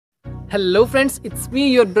Hello friends, it's me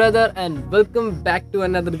your brother and welcome back to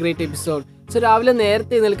another great episode. So രാവിലെ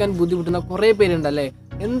നേരത്തെ എഴുന്നേൽക്കാൻ ബുദ്ധിമുട്ടുന്ന കുറേ പേരുണ്ടല്ലേ.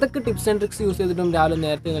 എന്തൊക്കെ ടിപ്സ് ആൻഡ് ട്രിക്സ് യൂസ് ചെയ്തിട്ടും രാവിലെ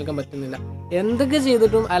നേരത്തെ എഴുന്നേൽക്കാൻ പറ്റുന്നില്ല. എന്തൊക്കെ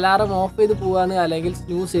ചെയ്തിട്ടും അലാറം ഓഫ് ചെയ്ത് പോവാണ് അല്ലെങ്കിൽ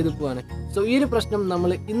സ്നൂസ് ചെയ്ത് പോവാണ്. സോ ഈ ഒരു പ്രശ്നം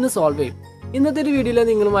നമ്മൾ ഇന്ന് സോൾവ് ചെയ്യും. ഇന്നത്തെ ഒരു വീഡിയോയിൽ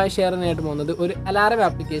നിങ്ങളുമായി ഷെയർ ചെയ്യാനായിട്ട് പോകുന്നത് ഒരു അലാറം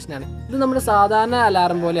ആപ്ലിക്കേഷനാണ്. ഇത് നമ്മുടെ സാധാരണ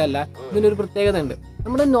അലാറം പോലെയല്ല, ഇതിനൊരു പ്രത്യേകത ഉണ്ട്.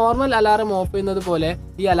 നമ്മുടെ നോർമൽ അലാറം ഓഫ് ചെയ്യുന്നത് പോലെ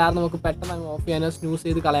ഈ അലാറം നമുക്ക് പെട്ടെന്ന് അങ്ങ് ഓഫ് ചെയ്യാനോ സ്നൂസ്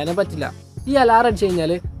ചെയ്ത് കളയാനോ പറ്റില്ല. ഈ അലാറം അടിച്ചു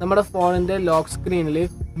കഴിഞ്ഞാൽ നമ്മുടെ ഫോണിൻ്റെ ലോക്ക് സ്ക്രീനിൽ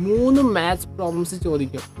 3 മാത്സ് പ്രോബ്ലംസ്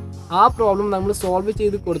ചോദിക്കും. ആ പ്രോബ്ലം നമ്മൾ സോൾവ്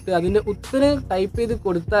ചെയ്ത് കൊടുത്ത് അതിൻ്റെ ഉത്തരം ടൈപ്പ് ചെയ്ത്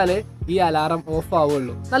കൊടുത്താലേ ഈ അലാറം ഓഫ്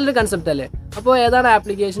ആവുള്ളൂ. നല്ലൊരു കൺസെപ്റ്റ് അല്ലേ? അപ്പോൾ ഏതാണ്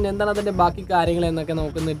ആപ്ലിക്കേഷൻ, എന്താണ് അതിൻ്റെ ബാക്കി കാര്യങ്ങൾ എന്നൊക്കെ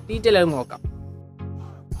നമുക്കൊന്ന് ഡീറ്റെയിൽ ആയി നോക്കാം.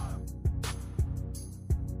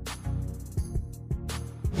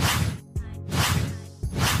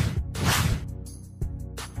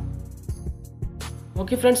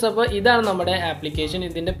 ഓക്കെ ഫ്രണ്ട്സ്, അപ്പോൾ ഇതാണ് നമ്മുടെ ആപ്ലിക്കേഷൻ.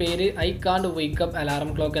 ഇതിൻ്റെ പേര് I can't wake up alarm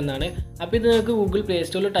clock എന്നാണ്. അപ്പോൾ ഇത് നിങ്ങൾക്ക് ഗൂഗിൾ പ്ലേ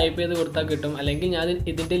സ്റ്റോറിൽ ടൈപ്പ് ചെയ്ത് കൊടുത്താൽ കിട്ടും, അല്ലെങ്കിൽ ഞാൻ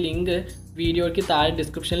ഇതിൻ്റെ ലിങ്ക് വീഡിയോയ്ക്ക് താഴെ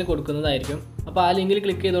ഡിസ്ക്രിപ്ഷനിൽ കൊടുക്കുന്നതായിരിക്കും. അപ്പോൾ ആ ലിങ്കിൽ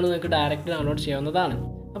ക്ലിക്ക് ചെയ്തുകൊണ്ട് നിങ്ങൾക്ക് ഡയറക്റ്റ് ഡൗൺലോഡ് ചെയ്യാവുന്നതാണ്.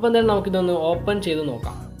 അപ്പോൾ എന്തായാലും നമുക്കിതൊന്ന് ഓപ്പൺ ചെയ്ത്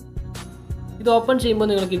നോക്കാം. ഇത് ഓപ്പൺ ചെയ്യുമ്പോൾ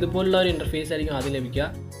നിങ്ങൾക്ക് ഇതുപോലുള്ള ഒരു ഇൻ്റർഫേസ് ആയിരിക്കും ആദ്യം ലഭിക്കുക.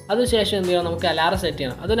 അതിനുശേഷം എന്ത് ചെയ്യണം, നമുക്ക് അലാറം സെറ്റ്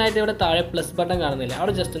ചെയ്യണം. അതിനായിട്ട് ഇവിടെ താഴെ പ്ലസ് ബട്ടൺ കാണുന്നില്ല,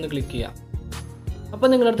 അവിടെ ജസ്റ്റ് ഒന്ന് ക്ലിക്ക് ചെയ്യാം. അപ്പോൾ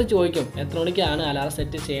നിങ്ങളുടെ അടുത്ത് ചോദിക്കും എത്ര മണിക്കാണ് അലാറം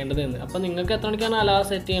സെറ്റ് ചെയ്യേണ്ടത് എന്ന്. അപ്പോൾ നിങ്ങൾക്ക് എത്ര മണിക്കാണ് അലാറം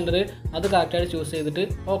സെറ്റ് ചെയ്യേണ്ടത് അത് കറക്റ്റായിട്ട് ചൂസ് ചെയ്തിട്ട്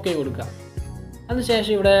ഓക്കെ കൊടുക്കുക.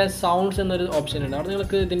 അതിനുശേഷം ഇവിടെ സൗണ്ട്സ് എന്നൊരു ഓപ്ഷൻ ഉണ്ട്, അവിടെ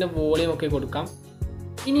നിങ്ങൾക്ക് ഇതിൻ്റെ വോളിയം ഒക്കെ കൊടുക്കാം.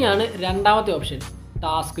 ഇനിയാണ് രണ്ടാമത്തെ ഓപ്ഷൻ,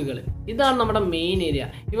 ടാസ്കുകൾ. ഇതാണ് നമ്മുടെ മെയിൻ ഏരിയ.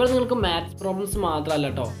 ഇവിടെ നിങ്ങൾക്ക് മാത്സ് പ്രോബ്ലംസ് മാത്രമല്ല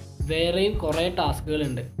കേട്ടോ, വേറെയും കുറേ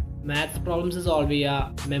ടാസ്കുകളുണ്ട്. മാത്സ് പ്രോബ്ലംസ് സോൾവ്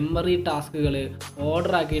ചെയ്യുക, മെമ്മറി ടാസ്കുകൾ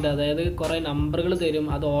ഓർഡർ ആക്കിയിട്ട്, അതായത് കുറേ നമ്പറുകൾ തരും,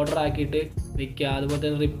 അത് ഓർഡർ ആക്കിയിട്ട് വെക്കുക, അതുപോലെ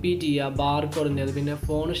തന്നെ റിപ്പീറ്റ് ചെയ്യുക, ബാർ കോഡിൻ്റെ, അത് പിന്നെ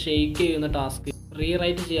ഫോൺ ഷെയ്ക്ക് ചെയ്യുന്ന ടാസ്ക്,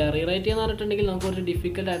 റീറൈറ്റ് ചെയ്യുക. റീറൈറ്റ് ചെയ്യാന്ന് പറഞ്ഞിട്ടുണ്ടെങ്കിൽ നമുക്ക് കുറച്ച്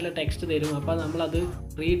ഡിഫിക്കൽട്ട് ആയിട്ടുള്ള ടെക്സ്റ്റ് തരും, അപ്പോൾ നമ്മളത്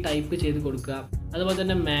ടൈപ്പ് ചെയ്ത് കൊടുക്കുക. അതുപോലെ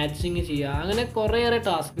തന്നെ മാച്ചിങ് ചെയ്യുക. അങ്ങനെ കുറേയേറെ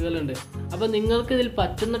ടാസ്കുകളുണ്ട്. അപ്പോൾ നിങ്ങൾക്ക് ഇതിൽ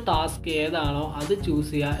പറ്റുന്ന ടാസ്ക് ഏതാണോ അത്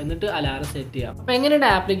ചൂസ് ചെയ്യുക, എന്നിട്ട് അലാറം സെറ്റ് ചെയ്യുക. അപ്പോൾ എങ്ങനെയുണ്ട്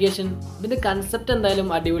ആപ്ലിക്കേഷൻ? ഇതിൻ്റെ കൺസെപ്റ്റ് എന്തായാലും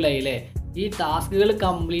അടിപൊളിയായില്ലേ? ഈ ടാസ്കുകൾ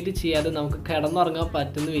കംപ്ലീറ്റ് ചെയ്യാതെ നമുക്ക് കിടന്നുറങ്ങാൻ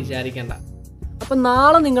പറ്റുമെന്ന് വിചാരിക്കേണ്ട. അപ്പോൾ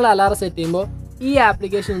നാളെ നിങ്ങൾ അലാറം സെറ്റ് ചെയ്യുമ്പോൾ ഈ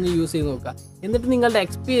ആപ്ലിക്കേഷൻ ഒന്ന് യൂസ് ചെയ്ത് നോക്കുക. എന്നിട്ട് നിങ്ങളുടെ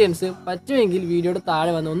എക്സ്പീരിയൻസ് പറ്റുമെങ്കിൽ വീഡിയോയുടെ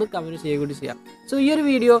താഴെ വന്ന് ഒന്ന് കമൻറ്റ് ചെയ്യുക കൂടി ചെയ്യാം. സോ ഈ ഒരു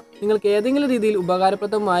വീഡിയോ നിങ്ങൾക്ക് ഏതെങ്കിലും രീതിയിൽ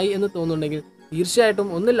ഉപകാരപ്രദമായി എന്ന് തോന്നുന്നുണ്ടെങ്കിൽ തീർച്ചയായിട്ടും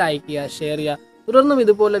ഒന്ന് ലൈക്ക് ചെയ്യുക, ഷെയർ ചെയ്യുക. തുടർന്നും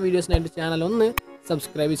ഇതുപോലുള്ള വീഡിയോസിനായിട്ട് ചാനൽ ഒന്ന്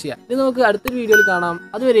സബ്സ്ക്രൈബ് ചെയ്യുക. ഇനി നമുക്ക് അടുത്തൊരു വീഡിയോയിൽ കാണാം.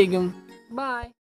 അതുവരേക്കും ബൈ.